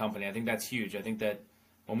structuring a company. I think that's huge. I think that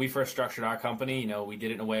when we first structured our company, you know, we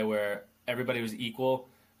did it in a way where everybody was equal.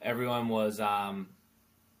 Everyone was,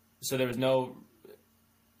 so there was no,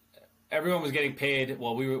 everyone was getting paid.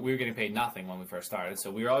 Well, we were getting paid nothing when we first started.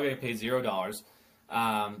 So we were all getting paid $0.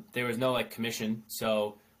 There was no, like, commission.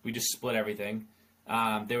 So we just split everything.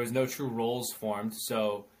 There was no true roles formed.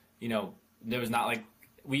 So, there was not like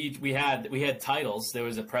we had titles. There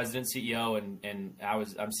was a president, CEO, and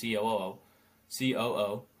I'm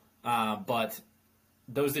COO. But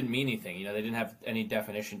those didn't mean anything. They didn't have any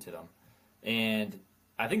definition to them. And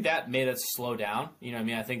I think that made us slow down.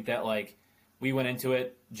 I think that like we went into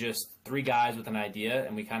it just three guys with an idea,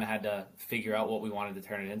 and we kind of had to figure out what we wanted to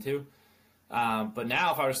turn it into. But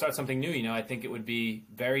now if I were to start something new, I think it would be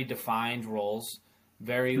very defined roles,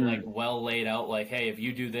 very like well laid out, like, hey, if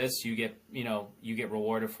you do this, you get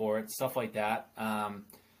rewarded for it, stuff like that.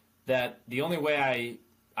 That the only way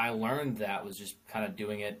I learned that was just kind of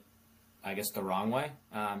doing it, I guess, the wrong way.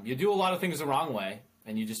 You do a lot of things the wrong way,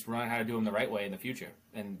 and you just learn how to do them the right way in the future.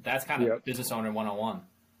 And that's kind of business owner 101.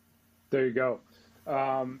 There you go.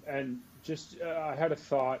 And just I had a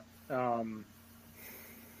thought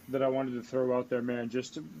that I wanted to throw out there, man,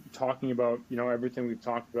 just talking about, everything we've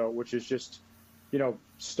talked about, which is just,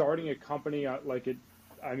 starting a company like it.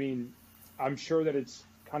 I mean, I'm sure that it's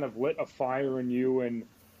kind of lit a fire in you, and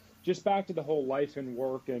just back to the whole life and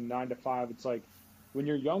work and 9 to 5. It's like when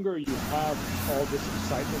you're younger, you have all this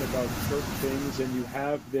excitement about certain things, and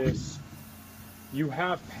you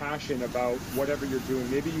have passion about whatever you're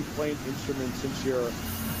doing. Maybe you play an instrument since you're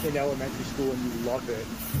in elementary school and you love it.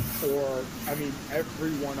 Or, I mean,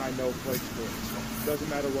 everyone I know plays sports. Doesn't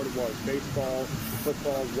matter what it was, baseball,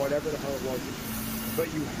 football, whatever the hell it was. But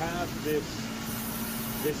you have this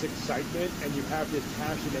excitement, and you have this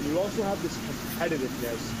passion, and you also have this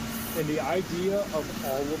competitiveness. And the idea of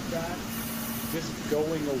all of that just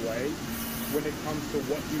going away when it comes to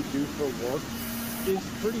what you do for work is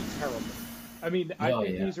pretty terrible. I mean, I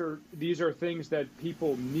think these are things that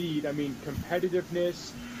people need. I mean,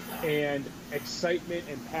 competitiveness and excitement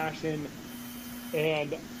and passion.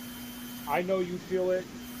 And I know you feel it.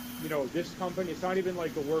 This company, it's not even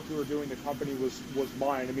like the work we were doing, the company was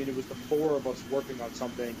mine. I mean, it was the four of us working on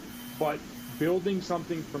something. But building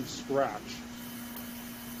something from scratch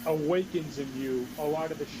awakens in you a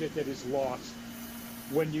lot of the shit that is lost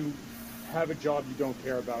when you have a job you don't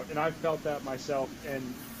care about. And I felt that myself, and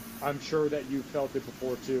I'm sure that you felt it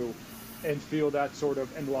before too, and feel that sort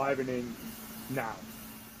of enlivening now.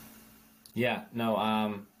 Yeah, no,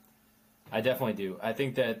 I definitely do. I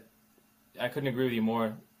think that I couldn't agree with you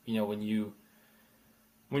more. When you're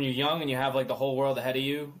young and you have like the whole world ahead of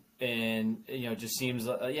you, and it just seems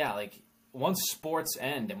like once sports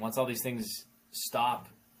end and once all these things stop,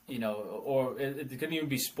 or it couldn't even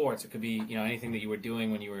be sports. It could be anything that you were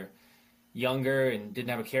doing when you were younger and didn't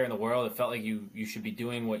have a care in the world. It felt like you should be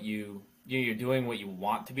doing what you're doing what you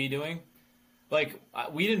want to be doing. Like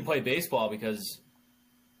we didn't play baseball because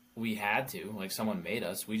we had to, like someone made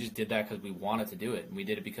us. We just did that because we wanted to do it, and we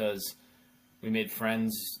did it because we made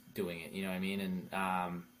friends doing it. You know what I mean?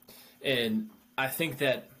 And I think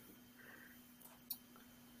that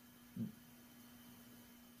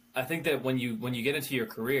when you get into your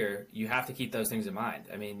career, you have to keep those things in mind.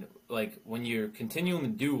 I mean, like when you're continuing to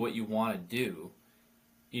do what you want to do,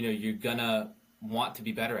 you're gonna want to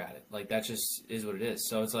be better at it. Like that just is what it is.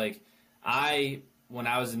 So it's like when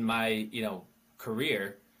I was in my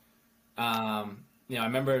career, I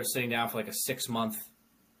remember sitting down for like a 6-month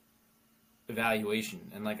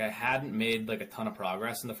evaluation, and like I hadn't made like a ton of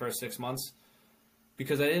progress in the first 6 months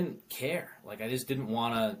because I didn't care. Like I just didn't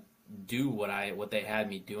want to do what they had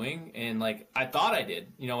me doing. And like I thought I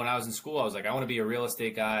did. When I was in school, I was like, I want to be a real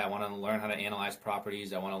estate guy. I want to learn how to analyze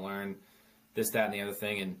properties. I want to learn this, that, and the other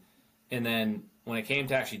thing. And then when it came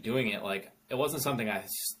to actually doing it, like it wasn't something I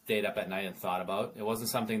stayed up at night and thought about. It wasn't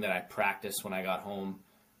something that I practiced when I got home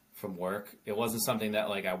from work. It wasn't something that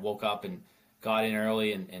like I woke up and got in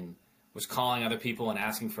early and was calling other people and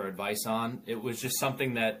asking for advice on. It was just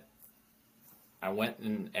something that I went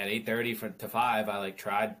and at 8:30 to 5, I like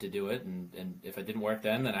tried to do it, and if it didn't work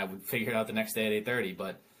then I would figure it out the next day at 8:30.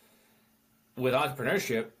 But with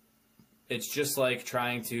entrepreneurship, it's just like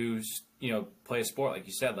trying to play a sport, like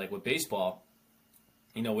you said. Like with baseball,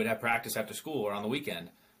 we'd have practice after school or on the weekend,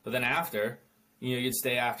 but then after, you'd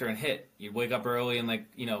stay after and hit. You'd wake up early and like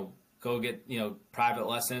go get private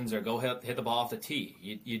lessons or go hit the ball off the tee.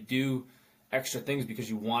 You do extra things because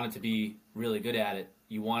you wanted to be really good at it.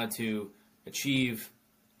 You wanted to achieve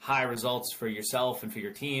high results for yourself and for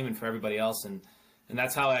your team and for everybody else. And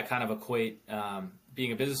that's how I kind of equate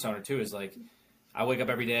being a business owner too, is like I wake up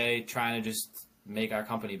every day trying to just make our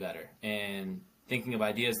company better and thinking of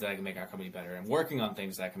ideas that I can make our company better and working on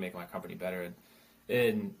things that can make my company better.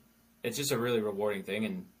 And it's just a really rewarding thing.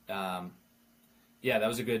 And yeah, that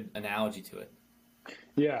was a good analogy to it.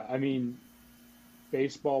 Yeah, I mean,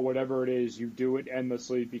 baseball, whatever it is, you do it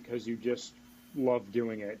endlessly because you just love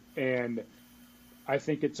doing it. And I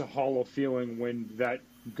think it's a hollow feeling when that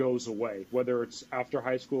goes away, whether it's after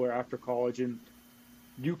high school or after college. And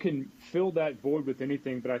you can fill that void with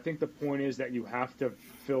anything, but I think the point is that you have to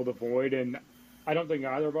fill the void. And I don't think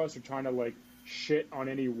either of us are trying to like shit on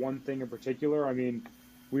any one thing in particular. I mean,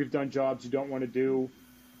 we've done jobs you don't want to do.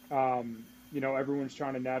 Everyone's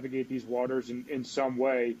trying to navigate these waters in some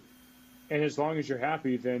way. And as long as you're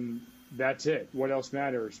happy, then that's it. What else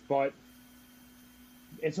matters? But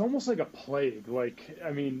it's almost like a plague. Like,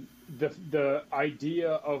 I mean, the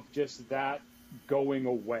idea of just that going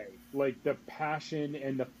away, like the passion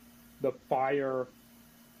and the fire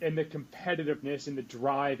and the competitiveness and the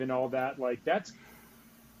drive and all that, like that,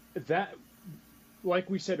 like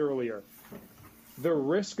we said earlier, the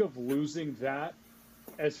risk of losing that,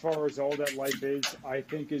 as far as all that life is, I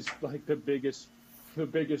think is like the biggest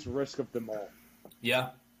risk of them all. Yeah,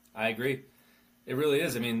 I agree. It really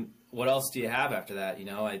is. I mean, what else do you have after that?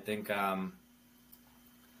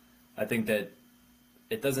 I think that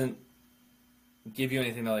it doesn't give you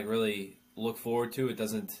anything to like really look forward to. It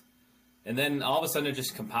doesn't, and then all of a sudden it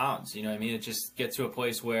just compounds. You know what I mean? It just gets to a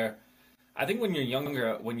place where I think when you're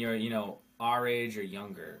younger, when you're our age or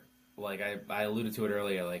younger, like I alluded to it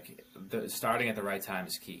earlier, like starting at the right time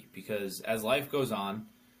is key, because as life goes on,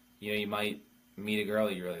 you might meet a girl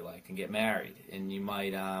you really like and get married, and you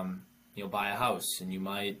might buy a house, and you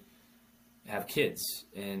might have kids,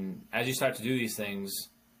 and as you start to do these things,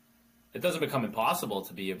 it doesn't become impossible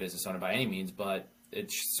to be a business owner by any means, but it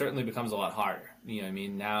certainly becomes a lot harder. You know what I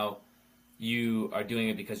mean? Now you are doing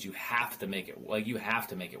it because you have to make it, like you have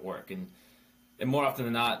to make it work, and more often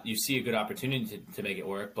than not, you see a good opportunity to make it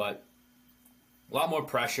work, but a lot more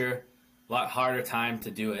pressure, a lot harder time to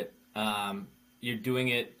do it. You're doing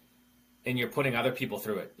it, and you're putting other people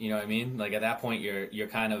through it. You know what I mean? Like at that point, you're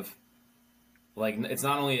kind of like, it's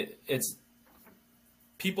not only, it's,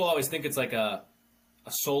 people always think it's like a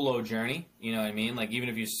solo journey. You know what I mean? Like even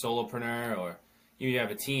if you're a solopreneur or you have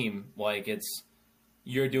a team, like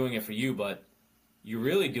you're doing it for you, but you're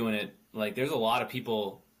really doing it, like there's a lot of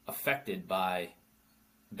people affected by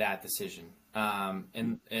that decision.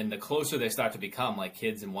 And the closer they start to become, like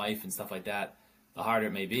kids and wife and stuff like that, the harder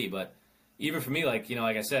it may be. But even for me, like,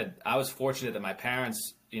 like I said, I was fortunate that my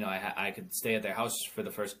parents, I could stay at their house for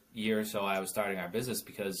the first year or so I was starting our business,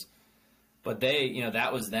 but they,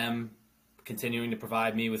 that was them continuing to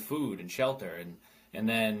provide me with food and shelter. And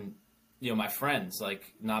then, my friends,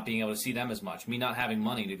 like not being able to see them as much, me not having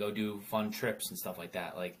money to go do fun trips and stuff like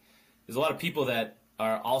that. Like there's a lot of people that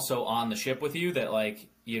are also on the ship with you that like,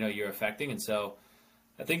 you're affecting. And so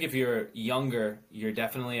I think if you're younger, you're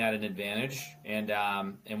definitely at an advantage.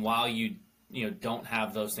 And while you don't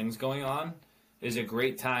have those things going on, is a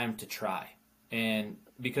great time to try. And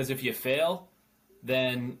because if you fail,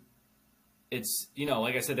 then it's,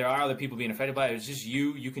 like I said, there are other people being affected by it. It's just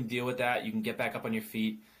you can deal with that. You can get back up on your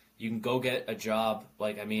feet. You can go get a job.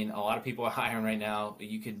 Like, I mean, a lot of people are hiring right now.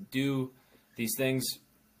 You can do these things.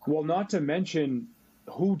 Well, not to mention,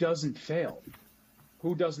 who doesn't fail?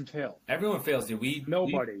 Who doesn't fail? Everyone fails, dude.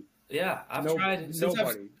 Nobody. I've tried.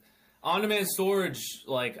 Nobody. On-demand storage,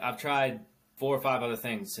 like I've tried 4 or 5 other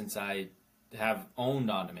things since I have owned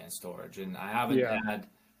on-demand storage, and I haven't had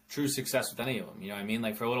true success with any of them. You know what I mean?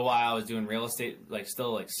 Like for a little while I was doing real estate, like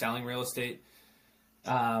still like selling real estate.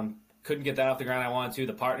 Couldn't get that off the ground I wanted to.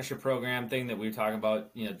 The partnership program thing that we were talking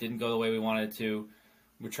about, didn't go the way we wanted it to.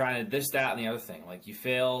 We're trying to this, that, and the other thing. Like you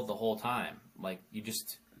fail the whole time. Like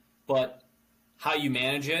but how you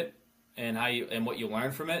manage it and and what you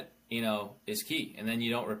learn from it, is key. And then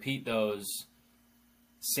you don't repeat those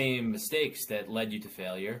same mistakes that led you to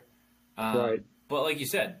failure. Right. But like you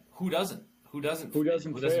said, who doesn't? Who doesn't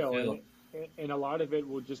fail? And a lot of it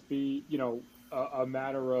will just be, a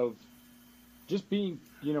matter of just being,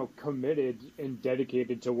 committed and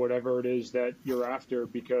dedicated to whatever it is that you're after,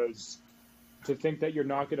 because to think that you're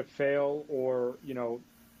not going to fail or,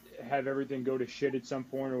 have everything go to shit at some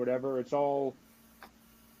point or whatever, it's all,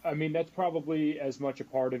 I mean, that's probably as much a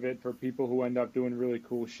part of it for people who end up doing really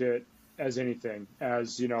cool shit as anything,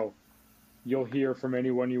 as, you'll hear from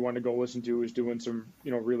anyone you want to go listen to who's doing some,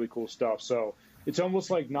 really cool stuff. So it's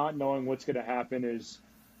almost like not knowing what's going to happen is,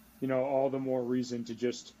 all the more reason to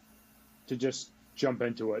just jump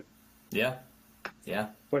into it. Yeah. Yeah.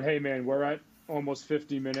 But hey, man, we're at almost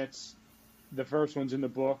 50 minutes. The first one's in the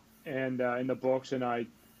book and in the books. And I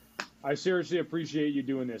seriously appreciate you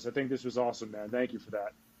doing this. I think this was awesome, man. Thank you for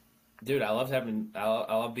that. Dude, I love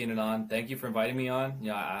being on. Thank you for inviting me on.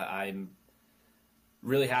 I'm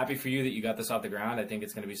really happy for you that you got this off the ground. I think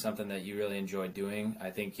it's going to be something that you really enjoy doing. I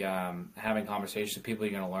think having conversations with people,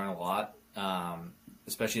 you're going to learn a lot,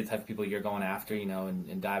 especially the type of people you're going after,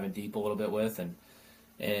 and diving deep a little bit with. And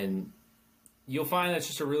and you'll find that's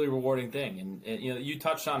just a really rewarding thing. And you know, you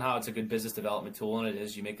touched on how it's a good business development tool, and it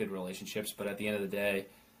is. You make good relationships, but at the end of the day,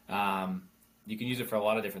 you can use it for a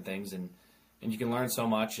lot of different things, and you can learn so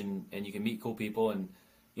much, and you can meet cool people. And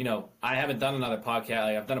you know, I haven't done another podcast.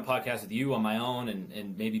 Like, I've done a podcast with you on my own,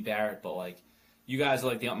 and maybe Barrett, but like, you guys are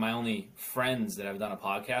like my only friends that I've done a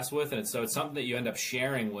podcast with, and it's something that you end up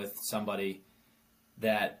sharing with somebody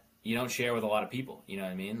that you don't share with a lot of people. You know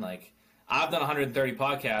what I mean? Like, I've done 130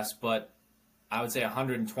 podcasts, but I would say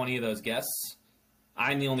 120 of those guests,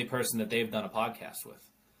 I'm the only person that they've done a podcast with.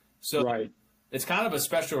 So right. It's kind of a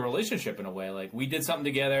special relationship in a way. Like, we did something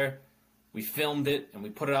together, we filmed it, and we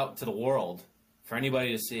put it out to the world for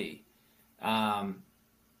anybody to see.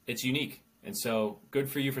 It's unique. And so, good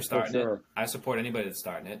for you for starting it. I support anybody that's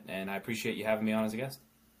starting it, and I appreciate you having me on as a guest.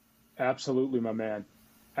 Absolutely, my man.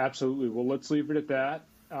 Absolutely. Well, let's leave it at that.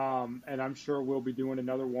 And I'm sure we'll be doing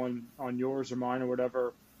another one on yours or mine or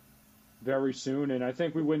whatever very soon. And I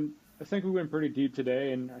think we went pretty deep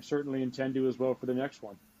today, and I certainly intend to as well for the next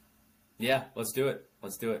one. Yeah, let's do it.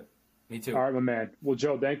 Let's do it. Me too. All right, my man. Well,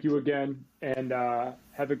 Joe, thank you again, and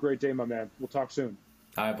have a great day, my man. We'll talk soon.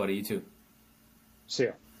 All right, buddy. You too. See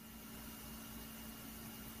ya.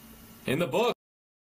 In the book.